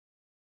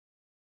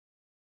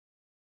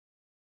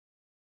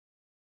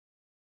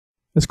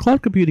As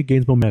cloud computing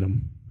gains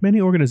momentum,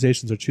 many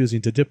organizations are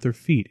choosing to dip their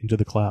feet into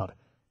the cloud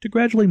to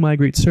gradually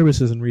migrate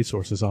services and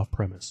resources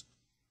off-premise.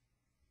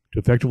 To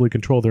effectively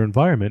control their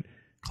environment,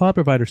 cloud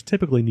providers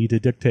typically need to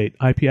dictate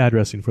IP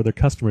addressing for their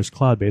customers'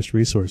 cloud-based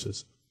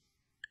resources.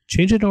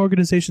 Changing an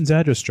organization's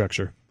address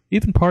structure,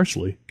 even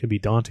partially, can be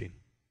daunting.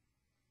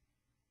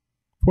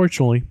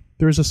 Fortunately,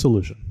 there is a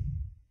solution.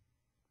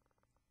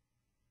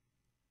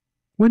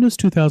 Windows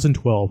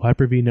 2012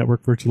 Hyper-V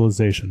Network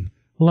Virtualization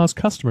allows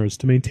customers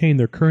to maintain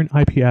their current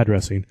IP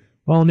addressing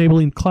while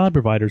enabling cloud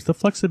providers the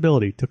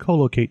flexibility to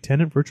co-locate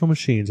tenant virtual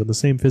machines on the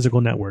same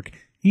physical network,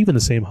 even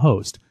the same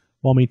host,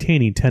 while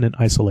maintaining tenant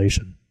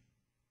isolation.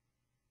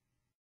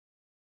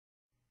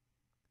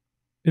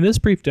 In this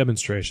brief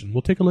demonstration,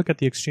 we'll take a look at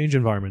the Exchange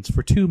environments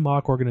for two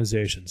mock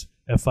organizations,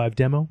 F5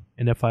 Demo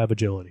and F5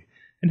 Agility,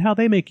 and how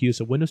they make use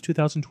of Windows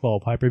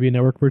 2012 Hyper-V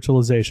Network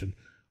Virtualization,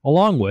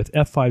 along with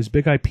F5's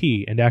Big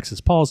IP and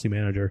Access Policy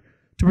Manager,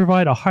 to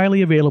provide a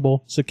highly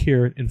available,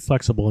 secure, and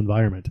flexible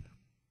environment.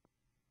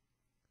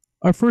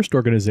 Our first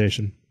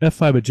organization,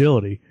 F5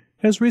 Agility,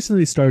 has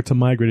recently started to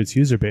migrate its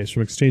user base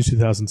from Exchange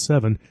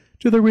 2007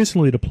 to their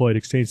recently deployed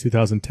Exchange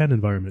 2010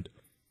 environment.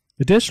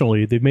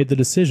 Additionally, they've made the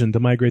decision to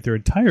migrate their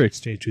entire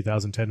Exchange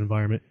 2010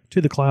 environment to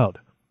the cloud.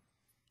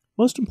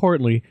 Most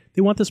importantly,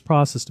 they want this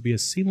process to be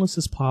as seamless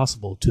as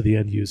possible to the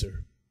end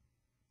user.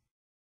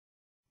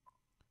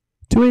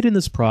 To aid in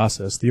this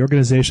process, the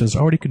organization has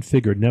already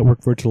configured network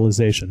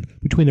virtualization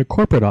between their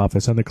corporate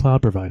office and the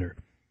cloud provider.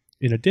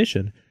 In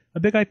addition, a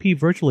Big IP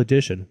Virtual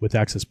Edition with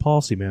Access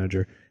Policy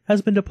Manager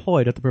has been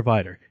deployed at the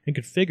provider and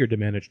configured to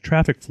manage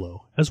traffic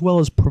flow, as well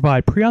as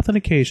provide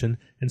pre-authentication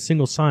and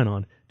single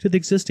sign-on to the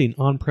existing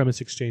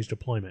on-premise Exchange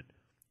deployment,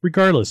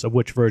 regardless of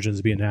which version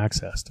is being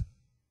accessed.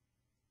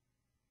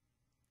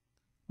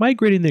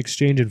 Migrating the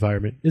Exchange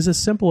environment is as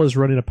simple as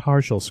running a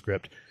PowerShell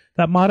script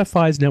that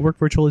modifies network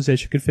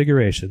virtualization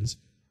configurations,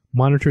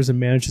 monitors and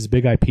manages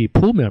Big IP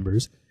pool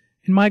members,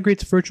 and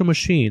migrates virtual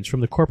machines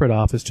from the corporate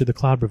office to the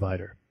cloud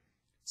provider.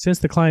 Since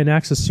the client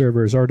access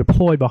servers are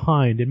deployed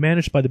behind and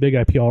managed by the Big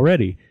IP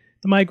already,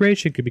 the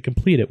migration can be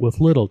completed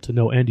with little to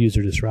no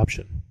end-user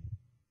disruption.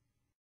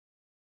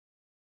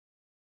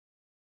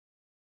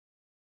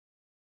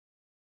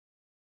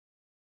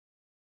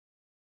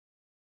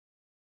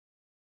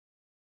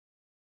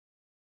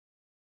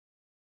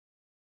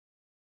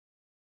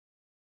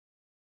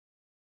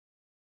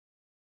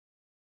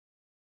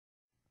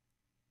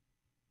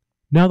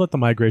 Now that the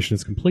migration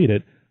is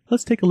completed,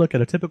 let's take a look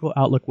at a typical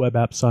Outlook web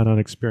app sign-on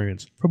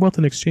experience for both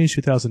an Exchange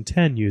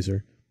 2010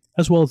 user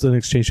as well as an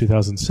Exchange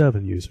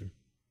 2007 user.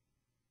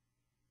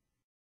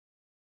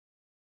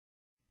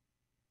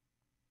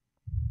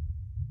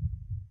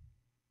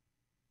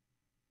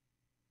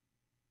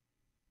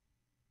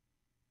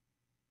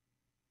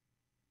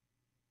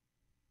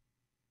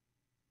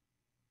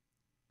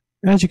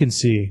 As you can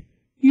see,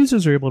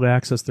 users are able to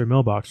access their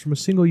mailbox from a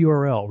single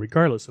URL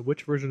regardless of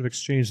which version of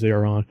Exchange they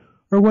are on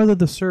or whether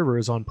the server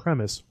is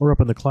on-premise or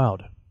up in the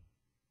cloud.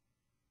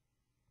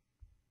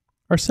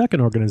 Our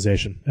second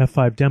organization,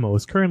 F5 Demo,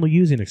 is currently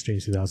using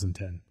Exchange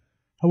 2010.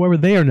 However,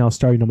 they are now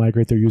starting to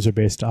migrate their user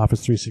base to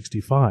Office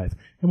 365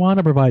 and want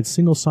to provide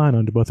single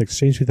sign-on to both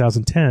Exchange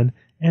 2010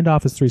 and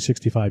Office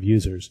 365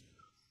 users.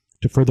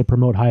 To further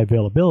promote high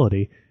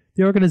availability,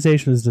 the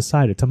organization has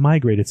decided to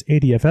migrate its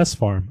ADFS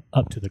farm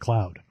up to the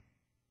cloud.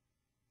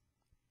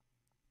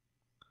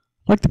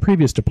 Like the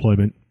previous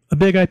deployment, a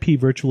Big IP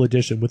Virtual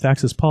Edition with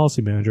Access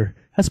Policy Manager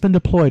has been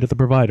deployed at the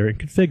provider and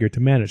configured to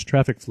manage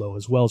traffic flow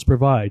as well as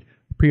provide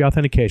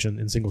pre-authentication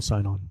and single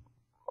sign-on.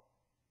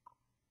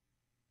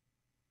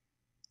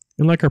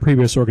 And like our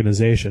previous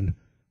organization,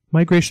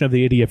 migration of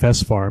the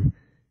ADFS farm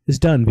is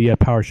done via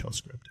PowerShell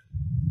script.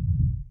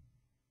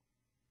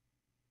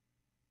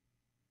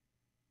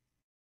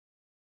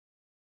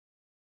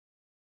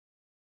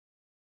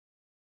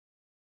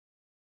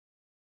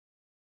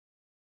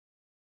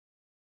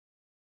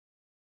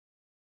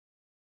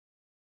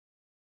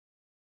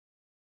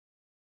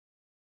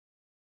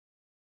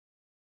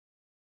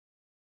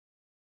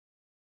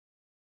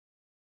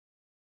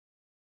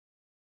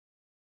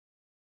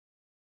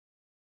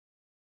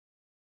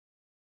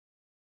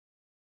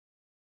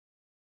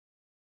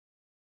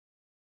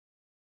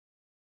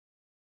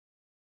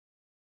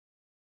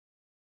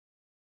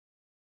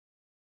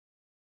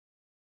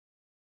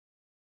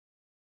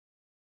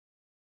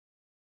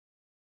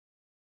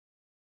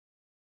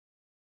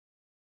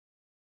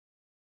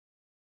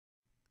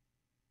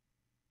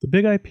 The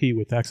Big IP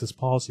with Access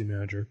Policy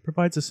Manager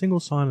provides a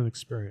single sign-on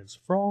experience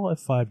for all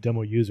F5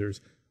 Demo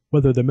users,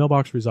 whether their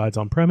mailbox resides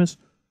on-premise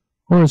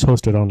or is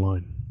hosted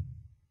online.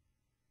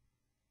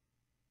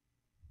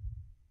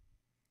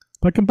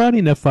 By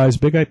combining F5's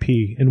Big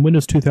IP and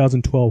Windows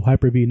 2012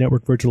 Hyper-V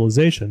Network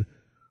Virtualization,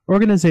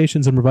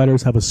 organizations and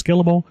providers have a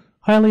scalable,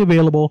 highly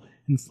available,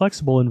 and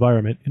flexible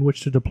environment in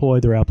which to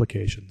deploy their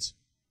applications.